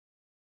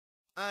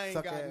I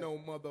ain't got no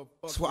motherfucker.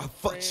 That's why I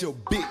fucked your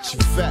bitch, you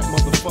fat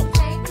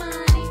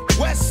motherfucker.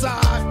 West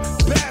side,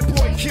 bad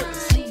boy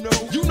killers.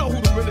 You know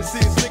who the realest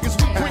is, niggas.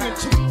 We bring it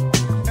to you.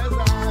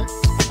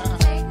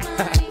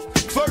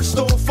 First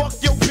off, fuck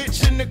your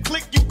bitch in the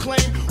clique you claim.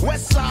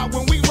 West side,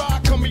 when we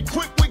ride, come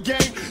equipped with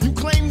game. You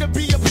claim to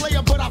be a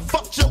player, but I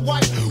fucked your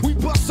wife. We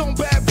bust on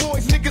bad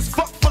boys, niggas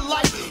fuck for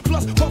life.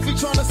 Plus, Puffy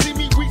tryna see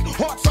me weak,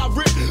 hearts I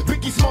rip.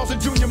 Biggie Smalls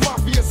and Junior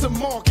Mafia, some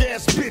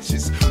mark-ass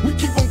bitches. We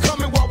keep on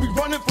coming while we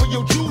running for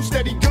your Jews.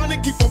 Steady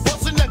gunning, keep on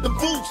busting at them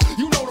fools.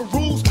 You know the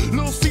rules.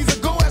 Lil Caesar,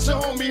 go ask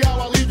your homie how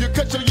I leave you.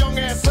 Cut your young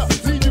ass up,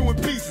 leave you in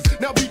pieces.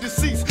 Now be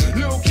deceased.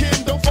 Lil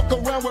Kim, don't fuck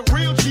around with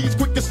real G's.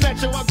 Quick to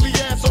snatch your ugly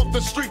ass off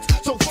the streets.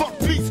 So fuck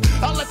peace.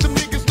 I let them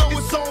niggas know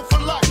it's on for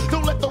life.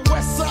 Don't let the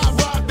West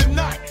Side ride the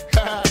night.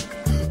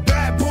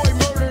 Bad boy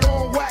murdered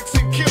on wax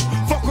and kill.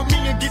 Fuck with me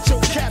and get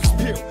your caps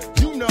peeled.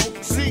 You know,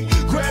 see,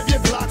 grab your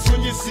blocks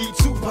when you see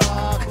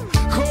Tupac.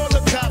 Call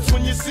the cops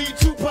when you see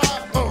Tupac.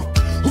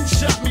 Who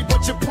shot me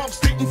but your pumps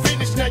didn't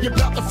finish. Now you're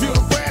about to feel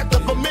the wrath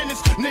of a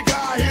menace. Nigga,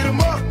 I hit him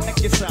up. Check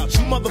this out.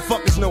 You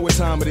motherfuckers know what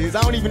time it is.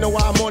 I don't even know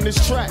why I'm on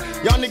this track.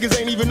 Y'all niggas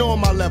ain't even on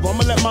my level.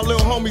 I'ma let my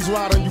little homies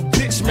ride on you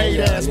bitch made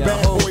ass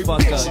bad boy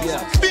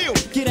bitches. Feel.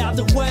 Get out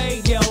the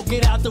way, yo,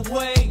 get out the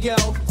way, yo.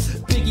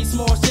 Biggie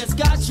Smalls just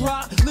got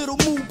dropped. Little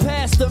move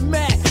past the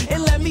Mac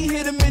and let me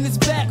hit him in his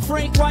back.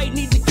 Frank White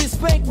need to get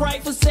spanked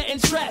right for setting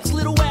traps.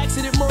 Little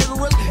accident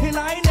murderers, and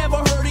I ain't never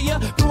heard of ya.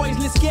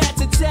 Poisonous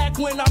cats attack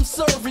when I'm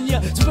serving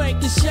ya.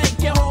 Spank the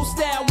shake, your whole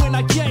style when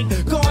I gank.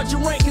 Guard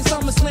your rank, cause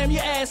I'ma slam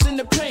your ass in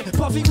the paint.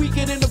 Puffy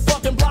weaker than the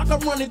fucking block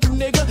I'm running through,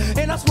 nigga.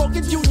 And I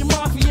smoking Junior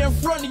Mafia in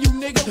front of you,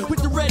 nigga.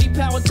 With the ready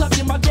power,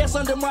 tucking my gas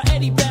under my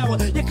Eddie Bauer.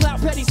 Your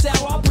clout petty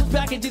sour, I'll push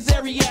packages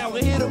every hour.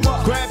 Hit 'em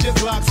up. Grab your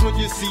blocks when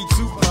you see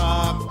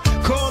Tupac.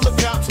 Call the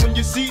cops when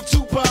you see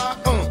Tupac.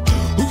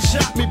 Who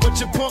shot me but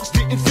your punks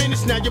didn't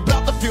finish. Now you're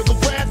about to feel the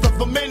wrath of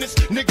a menace.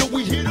 Nigga,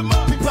 we hit 'em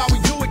up. Peep how we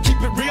do it,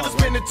 keep it real. It's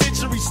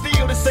penitentiary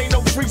steel. This ain't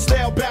no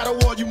freestyle battle.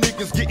 All you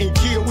niggas getting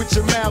killed with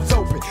your mouths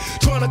open.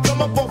 Tryna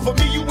come up off of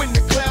me, you in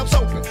the clouds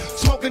open.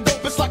 Smoking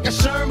dope, it's like a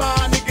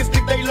Sherman. Niggas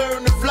think they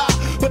learn to fly,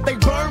 but they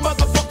burn,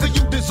 motherfucker,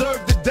 you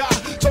deserve to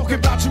die. Talking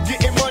about you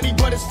getting money,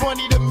 but it's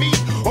funny to me.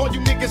 All you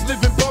niggas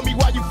living bummy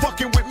while you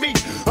fucking with me.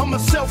 I'm a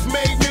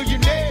self-made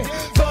millionaire.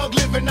 Thug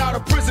living out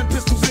of prison,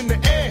 pistols in the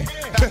air.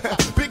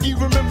 Biggie,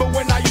 remember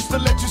when I used to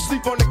let you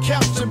sleep on the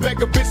couch and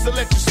beg a bitch to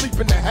let you sleep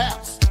in the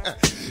house?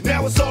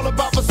 Now it's all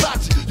about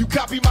Versace. You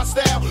copy my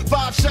style.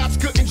 5 shots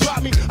couldn't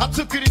drop me. I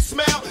took it and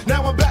smiled.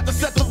 Now I'm about to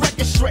set the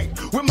record straight.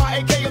 With my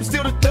AK, I'm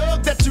still the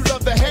thug that you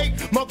love to hate.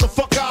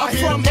 Motherfucker, I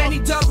hit I'm from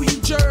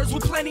NEW Jersey,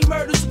 with plenty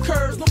murders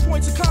occurs. No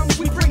points of comments,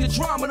 we bring the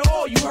drama to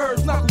all you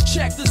heard. Knuckle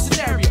check the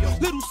scenario.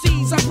 Little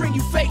C's, I bring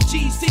you fake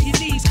G's to your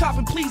knees.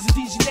 Copping please in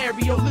these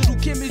scenario. Little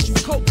Kim, is you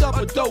coked up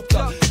or doped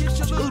up?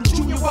 Little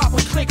Junior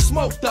Whopper click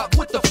smoked up.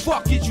 What the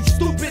fuck is you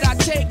stupid? I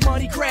take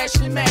money,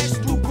 crashing and mashes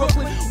through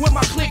Brooklyn. When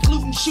my click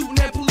looting, shooting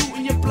and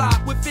polluting your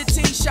block. With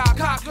 15 shot,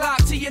 cock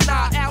lock to your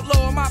knot.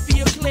 Outlaw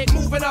mafia click,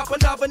 moving up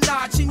another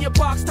notch. In your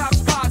box top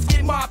spots,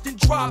 get mopped and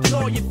dropped.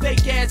 All your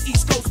fake ass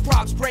East Coast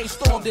props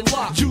brainstormed and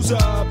locked. User,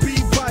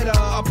 beat writer,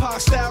 a pop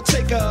style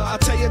taker. I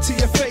tell you to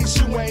your face,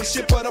 you ain't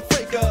shit but a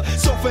faker.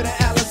 So for the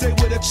Alizé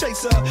with a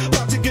chaser,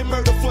 about to get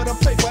murdered for the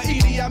paper.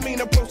 Edie, I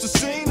mean approach the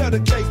scene of the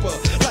caper.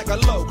 Like a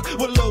loke,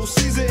 with low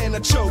Caesar in a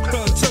choke.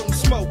 Toting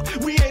smoke,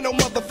 we ain't no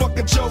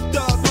motherfucking joke.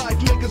 Dog life,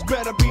 niggas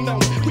better be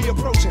known. We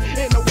approaching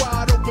in a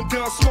wide open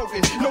gun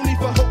smoking. No need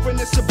for hoping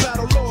it's a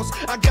battle lost.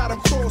 I got 'em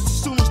crossed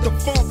as soon as the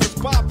funk is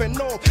popping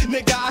off.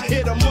 Nigga, I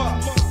hit 'em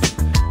up.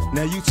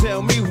 Now you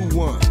tell me who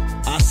won.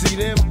 I see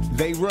them,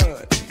 they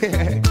run.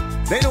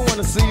 They don't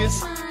wanna see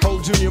us. Whole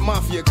Junior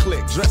Mafia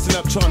clique, dressing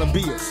up trying to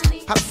be us.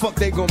 How the fuck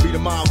they gonna be the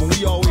mob when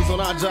we always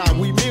on our job?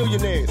 We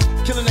millionaires.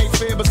 Killing ain't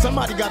fair, but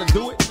somebody gotta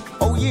do it.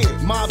 Oh yeah,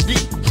 Mob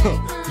Deep.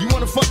 You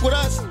wanna fuck with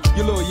us?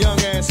 You little young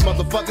ass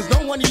motherfuckers.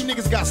 Don't one of you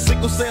niggas got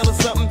sickle cell or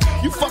something.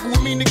 You fucking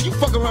with me, nigga, you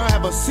fuck around,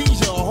 have a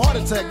seizure or a heart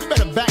attack. You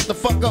better back the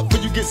fuck up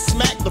before you get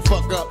smacked the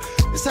fuck up.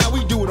 It's how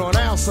we do it on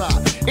our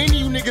side. Any of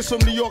you niggas from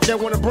New York that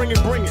wanna bring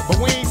it, bring it. But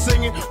we ain't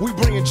singing, we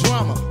bringing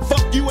drama.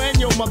 Fuck you and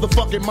your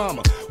motherfucking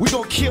mama. We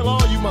gon' kill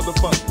all you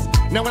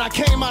motherfuckers. Now when I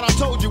came out, I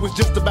told you it was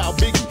just about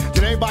Biggie.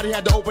 Then everybody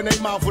had to open their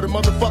mouth with a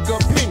motherfucker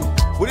opinion.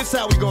 Well, this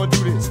how we gonna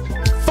do this.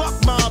 Fuck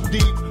Mob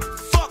Deep,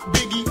 fuck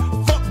Biggie,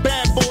 fuck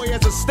Bad Boy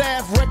as a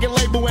staff, record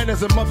label, and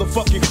as a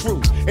motherfucking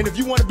crew. And if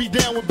you wanna be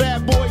down with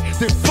Bad Boy,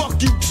 then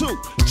fuck you too.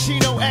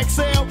 Chino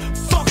XL,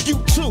 fuck you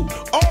too.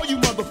 All you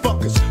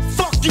motherfuckers,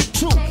 fuck you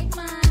too.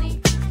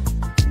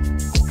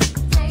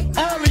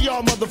 All of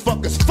y'all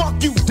motherfuckers,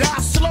 fuck you, die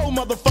slow,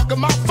 motherfucker.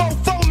 My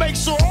fofo make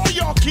sure all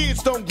y'all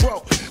kids don't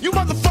grow. You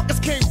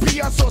motherfuckers can't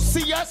be us or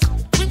see us.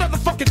 We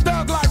motherfucking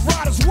thug life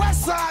riders,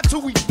 West Side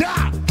till we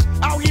die.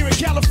 Out here in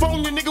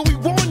California, nigga, we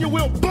warn you,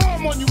 we'll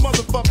bomb on you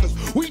motherfuckers.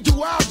 We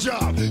do our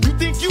job. You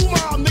think you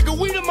mob, nigga,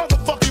 we the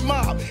motherfucking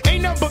mob.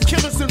 Ain't nothing but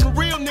killers and the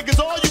real niggas,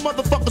 all you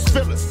motherfuckers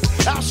feel us.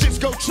 Our shits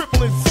go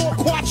triple and 4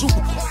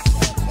 quadruple.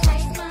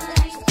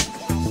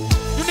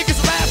 You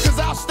niggas laugh cause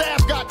our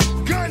staff got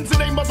guns in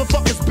they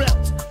motherfuckers'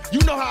 belts. You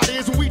know how it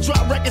is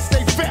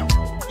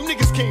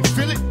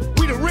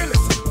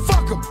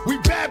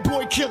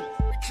kill it.